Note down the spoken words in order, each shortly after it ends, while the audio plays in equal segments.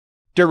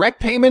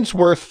Direct payments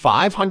worth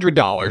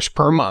 $500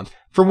 per month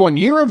for 1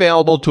 year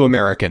available to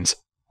Americans.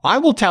 I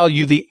will tell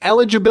you the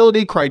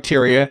eligibility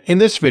criteria in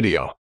this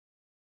video.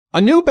 A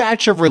new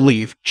batch of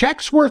relief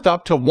checks worth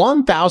up to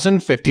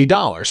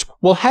 $1,050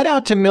 will head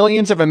out to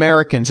millions of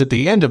Americans at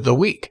the end of the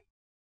week.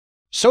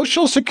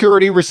 Social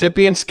Security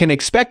recipients can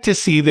expect to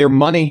see their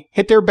money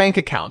hit their bank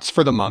accounts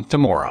for the month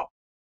tomorrow.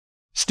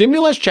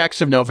 Stimulus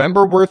checks of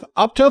November worth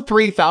up to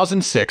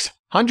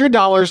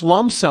 $3,600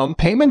 lump sum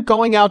payment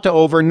going out to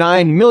over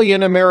 9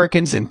 million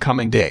Americans in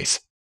coming days.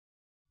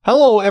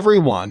 Hello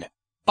everyone.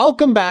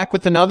 Welcome back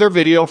with another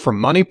video from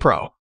Money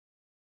Pro.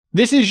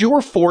 This is your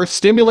 4th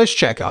stimulus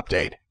check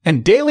update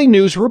and daily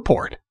news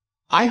report.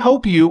 I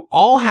hope you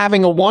all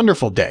having a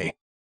wonderful day.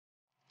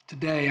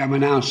 Today I'm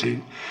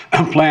announcing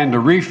a plan to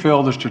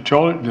refill the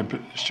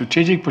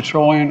Strategic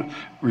Petroleum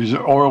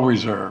Oil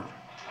Reserve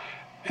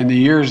in the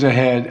years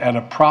ahead at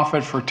a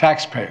profit for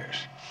taxpayers.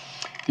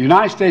 The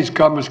United States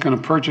government is going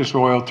to purchase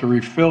oil to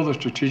refill the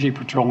Strategic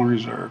Petroleum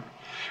Reserve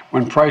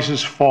when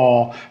prices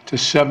fall to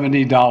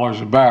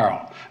 $70 a barrel.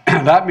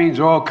 That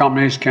means oil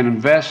companies can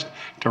invest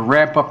to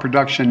ramp up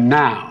production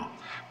now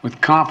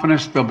with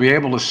confidence they'll be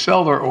able to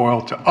sell their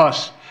oil to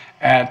us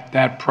at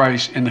that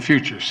price in the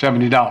future,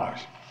 $70.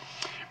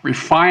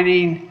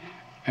 Refining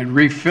and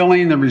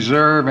refilling the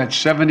reserve at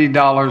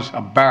 $70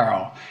 a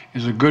barrel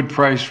is a good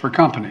price for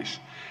companies,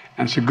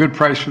 and it's a good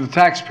price for the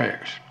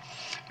taxpayers,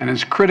 and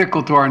it's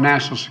critical to our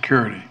national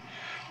security.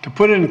 To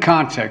put it in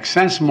context,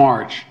 since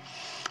March,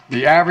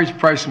 the average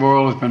price of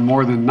oil has been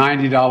more than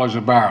 $90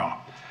 a barrel,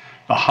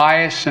 the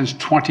highest since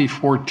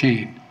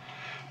 2014.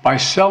 By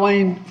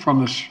selling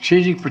from the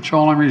Strategic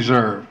Petroleum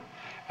Reserve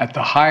at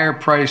the higher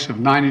price of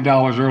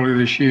 $90 earlier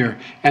this year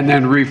and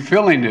then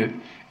refilling it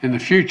in the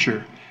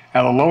future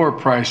at a lower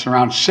price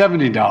around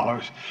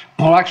 $70,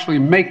 we'll actually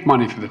make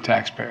money for the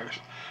taxpayers,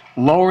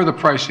 lower the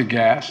price of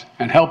gas,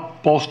 and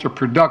help bolster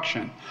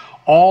production,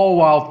 all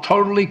while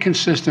totally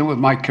consistent with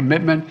my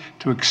commitment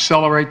to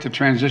accelerate the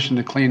transition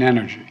to clean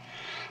energy.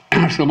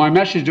 So my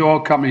message to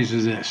oil companies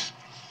is this: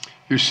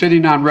 you're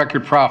sitting on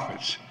record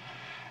profits,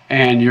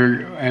 and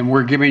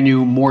we're giving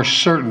you more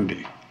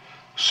certainty,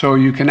 so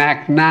you can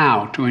act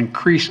now to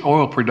increase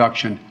oil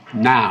production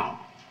now.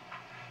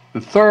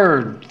 The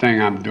third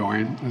thing I'm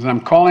doing is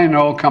I'm calling on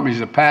oil companies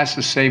to pass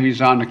the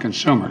savings on to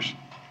consumers.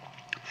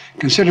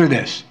 Consider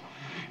this: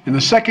 in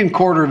the second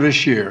quarter of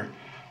this year,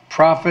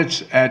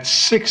 profits at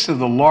 6 of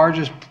the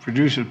largest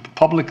producers,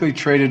 publicly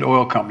traded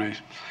oil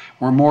companies,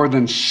 were more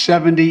than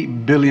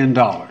 $70 billion.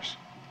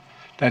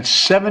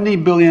 That's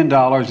 $70 billion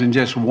in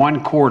just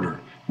one quarter,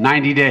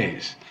 90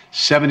 days,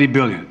 $70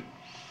 billion.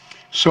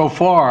 So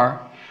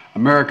far,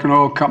 American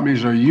oil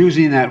companies are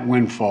using that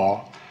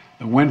windfall,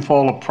 the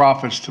windfall of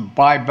profits, to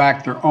buy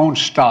back their own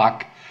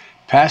stock,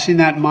 passing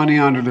that money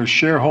on to their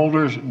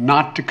shareholders,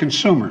 not to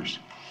consumers.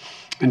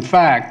 In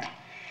fact,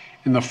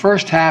 in the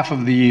first half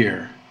of the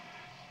year,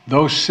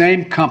 those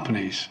same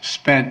companies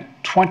spent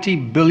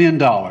 $20 billion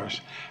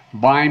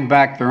buying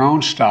back their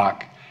own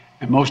stock,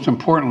 and most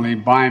importantly,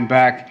 buying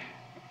back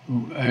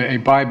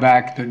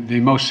the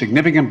most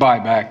significant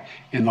buyback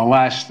in the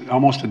last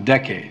almost a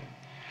decade.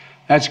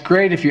 That's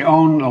great if you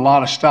own a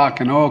lot of stock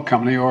in an oil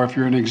company or if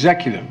you're an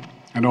executive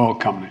in an oil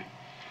company.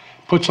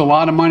 Puts a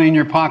lot of money in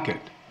your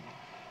pocket.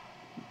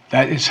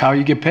 That is how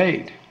you get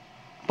paid.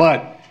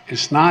 But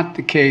it's not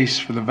the case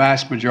for the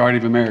vast majority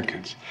of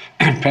Americans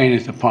paying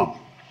at the pump.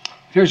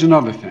 Here's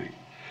another thing.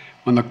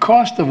 When the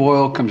cost of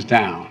oil comes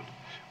down,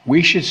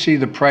 we should see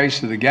the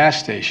price of the gas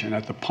station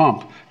at the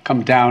pump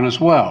come down as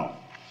well.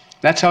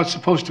 That's how it's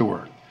supposed to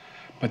work.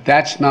 But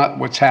that's not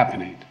what's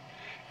happening.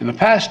 In the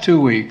past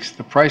 2 weeks,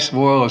 the price of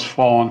oil has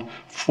fallen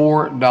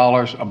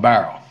 $4 a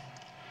barrel.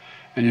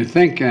 And you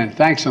think, and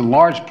thanks in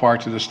large part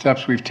to the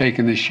steps we've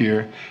taken this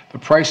year, the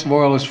price of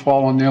oil has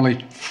fallen nearly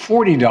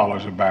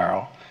 $40 a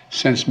barrel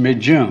since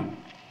mid-June.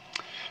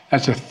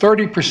 That's a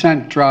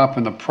 30% drop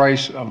in the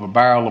price of a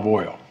barrel of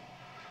oil.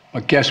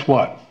 But guess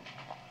what?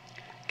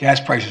 Gas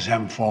prices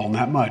haven't fallen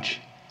that much.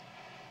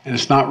 And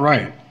it's not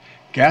right.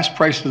 Gas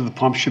prices at the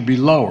pump should be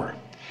lower.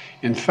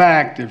 In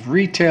fact, if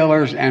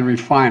retailers and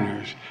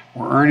refiners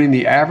were earning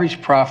the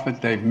average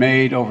profit they've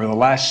made over the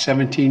last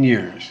 17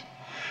 years,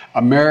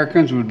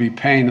 Americans would be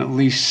paying at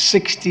least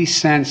 60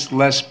 cents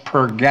less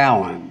per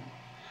gallon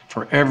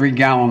for every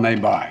gallon they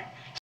buy.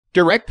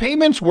 Direct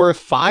payments worth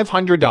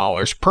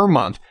 $500 per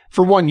month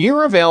for 1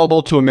 year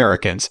available to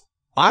Americans.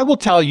 I will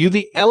tell you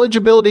the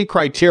eligibility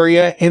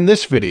criteria in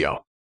this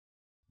video.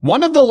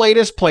 One of the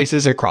latest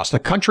places across the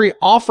country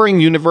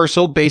offering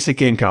universal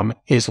basic income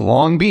is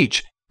Long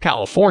Beach,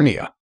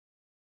 California.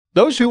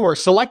 Those who are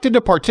selected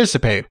to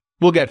participate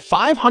will get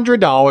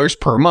 $500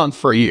 per month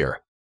for a year.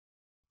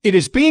 It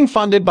is being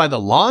funded by the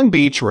Long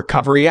Beach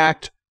Recovery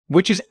Act,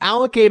 which is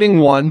allocating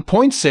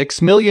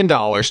 $1.6 million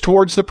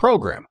towards the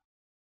program.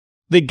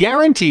 The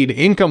Guaranteed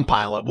Income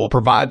Pilot will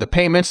provide the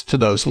payments to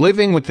those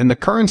living within the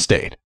current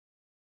state.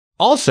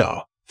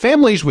 Also,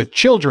 families with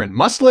children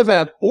must live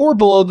at or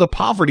below the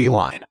poverty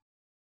line.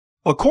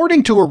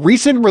 According to a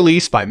recent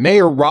release by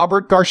Mayor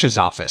Robert Garcia's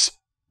office,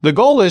 The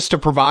goal is to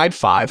provide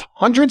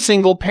 500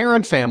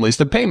 single-parent families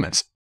the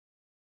payments.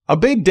 A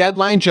big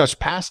deadline just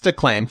passed to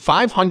claim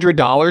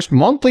 $500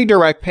 monthly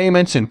direct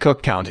payments in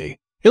Cook County,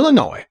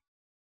 Illinois.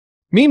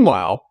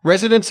 Meanwhile,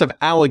 residents of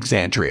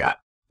Alexandria,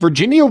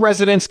 Virginia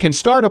residents can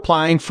start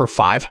applying for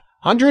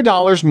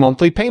 $500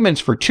 monthly payments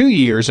for 2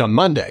 years on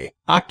Monday,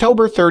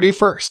 October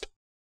 31st.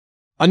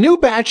 A new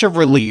batch of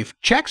relief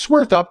checks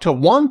worth up to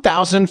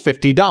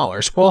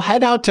 $1,050 will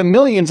head out to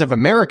millions of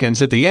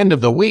Americans at the end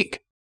of the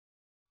week.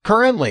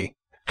 Currently,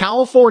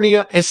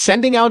 California is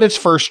sending out its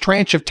first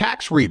tranche of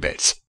tax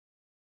rebates.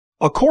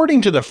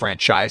 According to the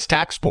Franchise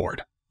Tax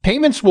Board,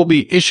 payments will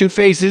be issued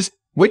phases,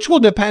 which will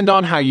depend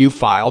on how you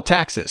file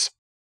taxes.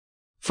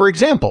 For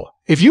example,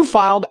 if you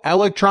filed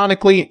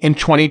electronically in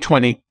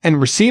 2020 and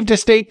received a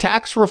state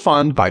tax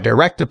refund by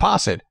direct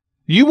deposit,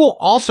 you will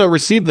also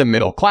receive the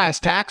middle-class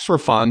tax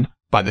refund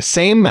by the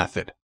same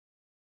method.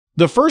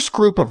 The first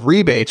group of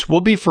rebates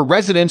will be for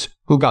residents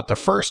who got the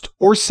first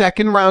or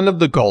second round of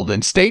the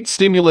Golden State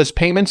stimulus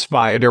payments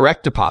via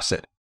direct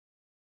deposit.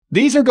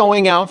 These are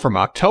going out from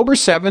October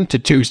 7th to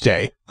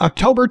Tuesday,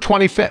 October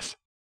 25th.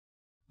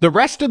 The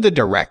rest of the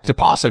direct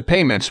deposit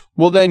payments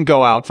will then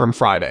go out from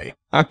Friday,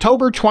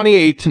 October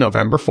 28th to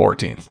November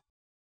 14th.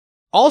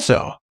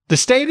 Also, the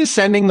state is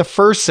sending the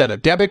first set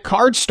of debit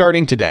cards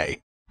starting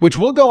today, which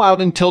will go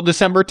out until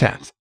December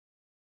 10th.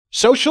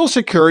 Social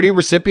Security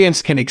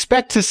recipients can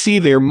expect to see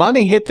their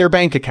money hit their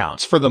bank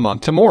accounts for the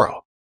month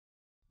tomorrow.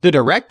 The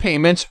direct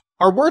payments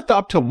are worth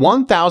up to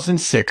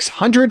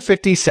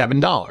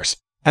 $1,657,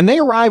 and they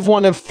arrive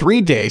one of 3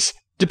 days,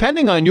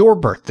 depending on your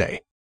birthday.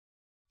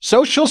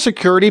 Social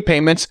Security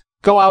payments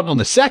go out on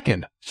the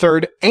 2nd,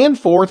 3rd, and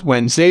 4th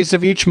Wednesdays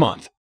of each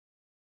month.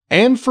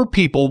 And for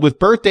people with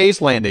birthdays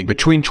landing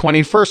between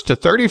 21st to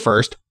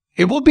 31st,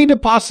 it will be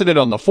deposited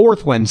on the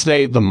 4th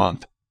Wednesday of the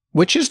month,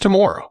 which is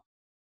tomorrow.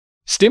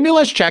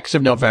 Stimulus checks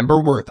of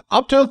November worth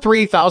up to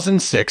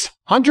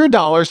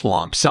 $3,600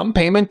 lump sum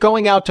payment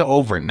going out to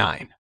over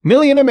 9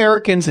 million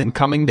Americans in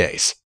coming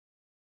days.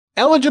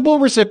 Eligible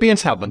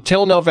recipients have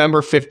until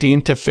November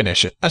 15 to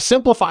finish a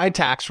simplified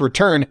tax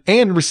return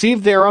and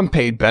receive their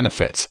unpaid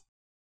benefits.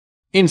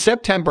 In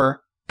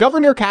September,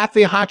 Governor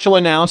Kathy Hochul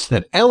announced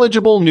that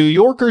eligible New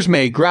Yorkers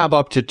may grab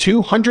up to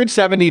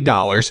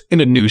 $270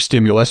 in a new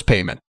stimulus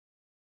payment.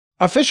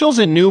 Officials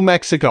in New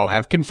Mexico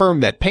have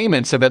confirmed that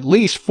payments of at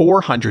least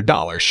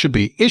 $400 should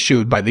be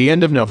issued by the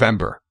end of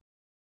November.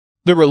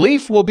 The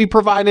relief will be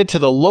provided to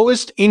the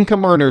lowest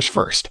income earners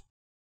first.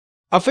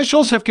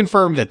 Officials have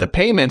confirmed that the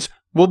payments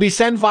will be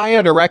sent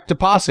via direct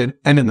deposit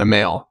and in the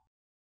mail.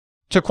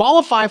 To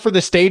qualify for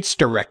the state's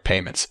direct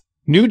payments,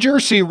 New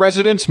Jersey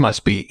residents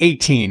must be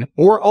 18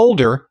 or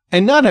older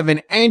and not have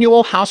an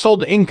annual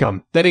household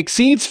income that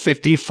exceeds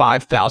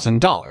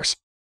 $55,000.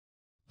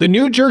 The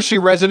New Jersey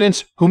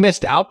residents who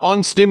missed out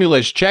on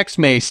stimulus checks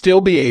may still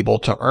be able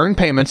to earn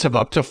payments of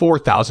up to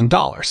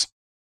 $4,000.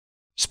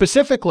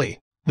 Specifically,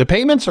 the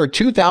payments are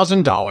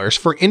 $2,000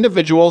 for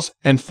individuals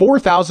and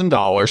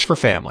 $4,000 for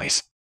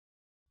families.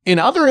 In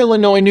other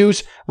Illinois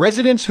news,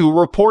 residents who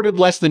reported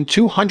less than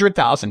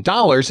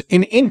 $200,000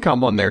 in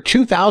income on their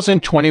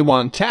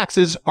 2021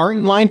 taxes are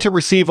in line to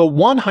receive a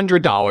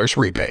 $100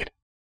 rebate.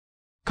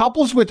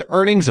 Couples with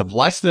earnings of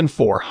less than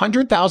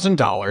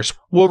 $400,000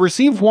 will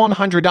receive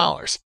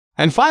 $100,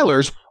 and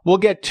filers will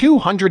get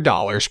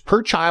 $200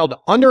 per child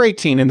under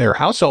 18 in their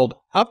household,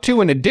 up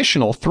to an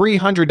additional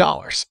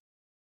 $300.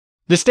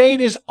 The state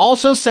is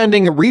also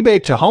sending a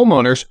rebate to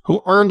homeowners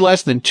who earned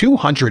less than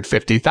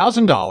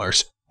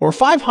 $250,000 or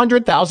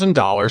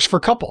 $500,000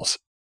 for couples.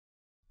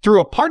 Through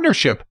a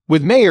partnership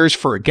with Mayors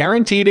for a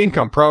Guaranteed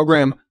Income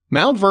Program,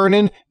 Mount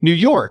Vernon, New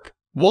York,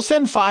 will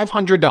send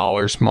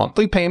 $500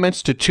 monthly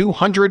payments to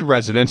 200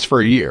 residents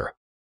for a year.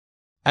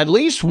 At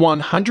least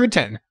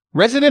 110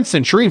 residents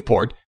in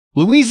Shreveport,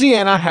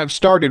 Louisiana have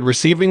started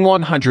receiving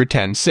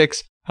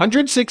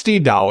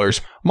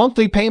 $110,660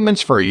 monthly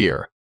payments for a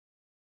year.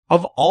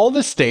 Of all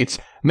the states,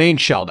 Maine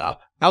shelled out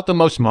the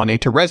most money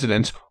to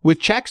residents, with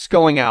checks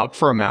going out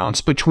for amounts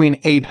between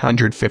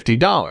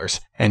 $850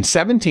 and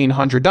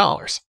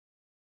 $1,700.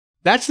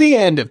 That's the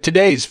end of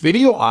today's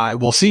video. I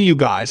will see you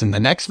guys in the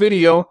next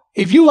video.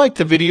 If you liked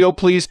the video,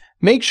 please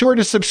make sure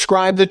to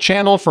subscribe the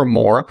channel for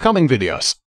more upcoming videos.